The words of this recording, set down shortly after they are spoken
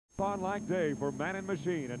marathon-like day for man and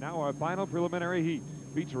machine, and now our final preliminary heat,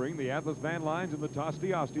 featuring the Atlas Van Lines and the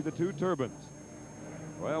Tosti Asti, the two turbines.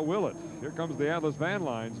 Well, will it? Here comes the Atlas Van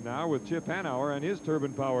Lines now with Chip Hanauer and his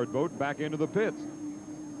turbine-powered boat back into the pits.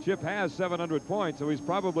 Chip has 700 points, so he's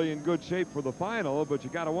probably in good shape for the final, but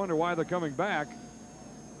you got to wonder why they're coming back.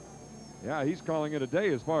 Yeah, he's calling it a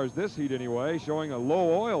day as far as this heat anyway, showing a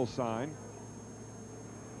low oil sign.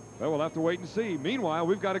 Well, we'll have to wait and see. Meanwhile,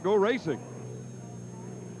 we've got to go racing.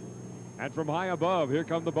 And from high above, here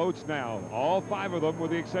come the boats now. All 5 of them,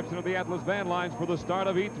 with the exception of the Atlas Van Lines, for the start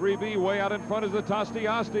of Heat 3B. Way out in front is the Tosti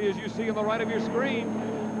Asti, as you see on the right of your screen.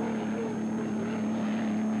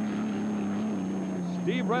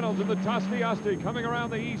 Steve Reynolds in the Tosti Asti coming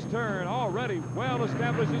around the east turn. Already well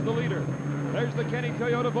established as the leader. There's the Kenny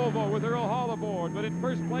Toyota Volvo with Earl Hall aboard, but in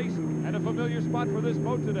first place and a familiar spot for this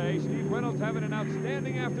boat today, Steve Reynolds having an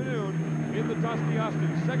outstanding afternoon in the Tosti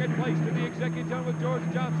Asti. Second place to the Executon with George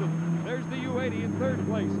Johnson. There's the U-80 in third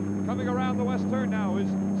place. Coming around the west turn now is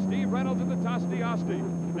Steve Reynolds in the Tosti Asti.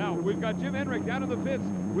 Now, we've got Jim Henrik down in the pits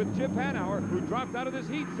with Chip Hanauer, who dropped out of this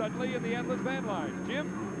heat suddenly in the Atlas Van Line.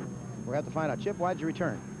 Jim? We'll have to find out. Chip, why'd you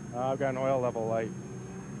return? I've got an oil level light.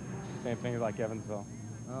 Same thing like Evansville.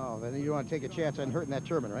 Oh, then you don't want to take a chance on hurting that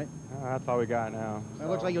turbine, right? That's all we got now. It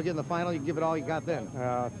looks like you'll get in the final. You can give it all you got then.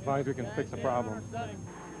 As long as we can fix the problem.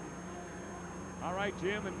 All right,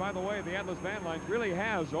 Jim, and by the way, the Atlas Van Lines really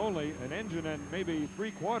has only an engine and maybe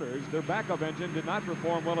 3/4. Their backup engine did not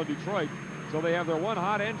perform well in Detroit, so they have their one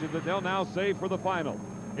hot engine that they'll now save for the final.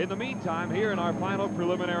 In the meantime, here in our final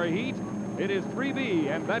preliminary heat, it is 3B,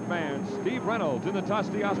 and that man, Steve Reynolds, in the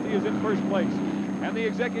Tosti Asti is in first place. And the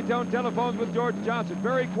Executon telephones with George Johnson,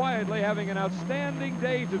 very quietly having an outstanding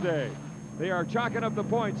day today. They are chalking up the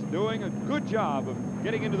points, doing a good job of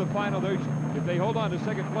getting into the final. If they hold on to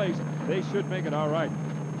second place, they should make it all right.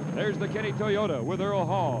 There's the Kenny Toyota with Earl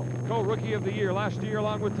Hall, co-rookie of the year last year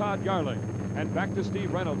along with Todd Garling. And back to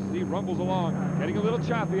Steve Reynolds. Steve rumbles along, getting a little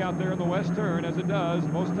choppy out there in the west turn, as it does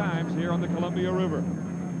most times here on the Columbia River.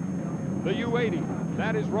 The U-80,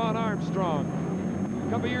 that is Ron Armstrong.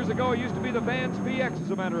 A couple years ago, it used to be the Vans PX,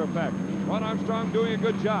 as a matter of fact. Ron Armstrong doing a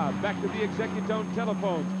good job. Back to the Executon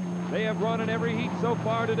telephones. They have run in every heat so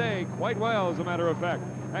far today, quite well, as a matter of fact.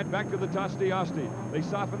 And back to the Tosti Asti. They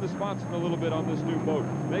soften the sponson a little bit on this new boat,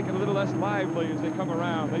 make it a little less lively as they come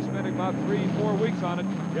around. They spent about 3-4 weeks on it,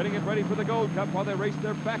 getting it ready for the Gold Cup while they raced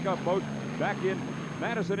their backup boat back in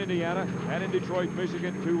Madison, Indiana, and in Detroit,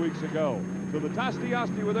 Michigan 2 weeks ago. So the Tosti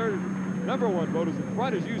Asti with their #1 boat is in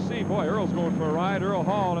front, as you see. Boy, Earl's going for a ride. Earl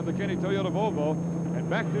Hall and the Kenny Toyota Volvo. And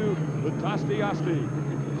back to the Tosti Asti.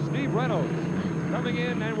 Steve Reynolds coming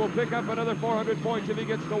in and will pick up another 400 points if he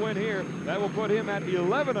gets the win here. That will put him at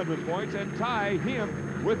 1,100 points and tie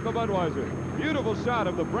him with the Budweiser. Beautiful shot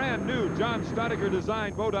of the brand new John Stodiger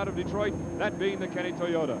designed boat out of Detroit, that being the Kenny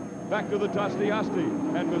Toyota. Back to the Tosti Asti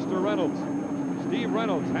and Mr. Reynolds. Steve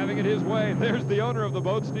Reynolds having it his way. There's the owner of the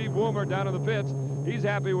boat, Steve Woomer, down in the pits. He's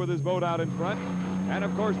happy with his boat out in front. And,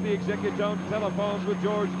 of course, the Executon telephones with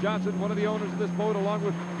George Johnson, one of the owners of this boat, along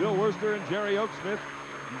with Bill Worster and Jerry Oaksmith.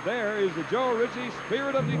 There is the Joe Ritchie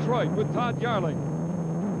Spirit of Detroit with Todd Garling.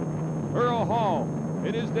 Earl Hall,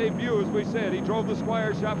 in his debut, as we said, he drove the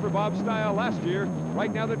Squire Shop for Bob Stile last year.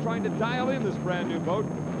 Right now they're trying to dial in this brand new boat.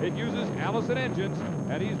 It uses Allison engines,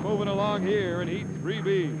 and he's moving along here in Heat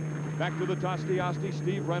 3B. Back to the Tosti Asti,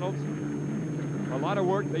 Steve Reynolds. A lot of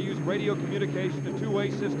work. They use radio communication, a two-way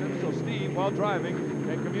system, so Steve, while driving,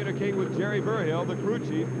 can communicate with Jerry Verhill, the crew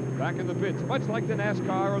chief, back in the pits, much like the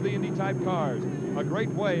NASCAR or the Indy-type cars. A great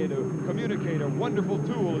way to communicate, a wonderful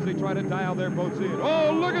tool as they try to dial their boats in.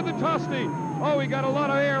 Oh, look at the Tosti! Oh, he got a lot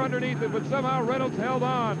of air underneath it, but somehow Reynolds held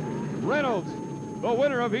on. Reynolds, the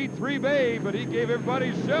winner of Heat 3B, but he gave everybody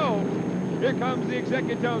a show. Here comes the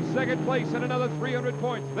Executon, second place and another 300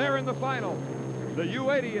 points. They're in the final. The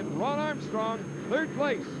U-80 and Ron Armstrong, third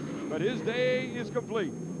place, but his day is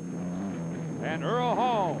complete. And Earl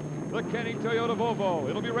Hall, the Kenny Toyota Volvo.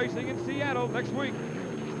 It'll be racing in Seattle next week.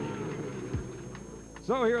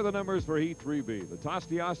 So here are the numbers for Heat 3B. The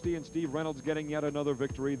Tosti Asti and Steve Reynolds getting yet another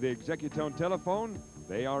victory. The Executon telephone,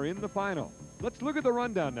 they are in the final. Let's look at the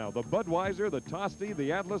rundown now. The Budweiser, the Tosti,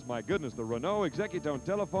 the Atlas, my goodness, the Renault Executon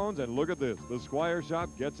telephones, and look at this. The Squire Shop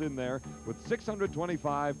gets in there with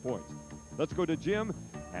 625 points. Let's go to Jim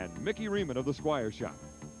and Mickey Riemann of the Squire Shop.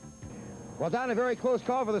 Well, Don, a very close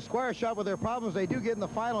call for the Squire Shop with their problems. They do get in the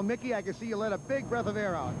final. Mickey, I can see you let a big breath of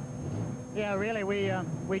air out. Yeah, really,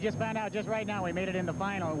 we just found out just right now we made it in the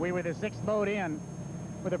final. We were the 6th boat in.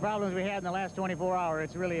 With the problems we had in the last 24 hours,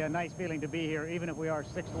 it's really a nice feeling to be here, even if we are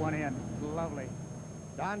 6th one in. Lovely.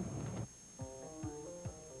 Don?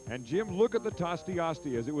 And Jim, look at the Tosti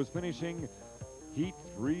Asti as it was finishing Heat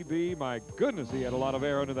 3B. My goodness, he had a lot of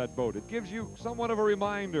air under that boat. It gives you somewhat of a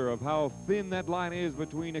reminder of how thin that line is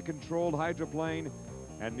between a controlled hydroplane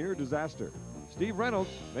and near disaster. Steve Reynolds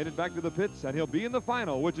made it back to the pits, and he'll be in the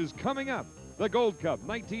final, which is coming up. The Gold Cup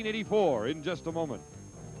 1984 in just a moment.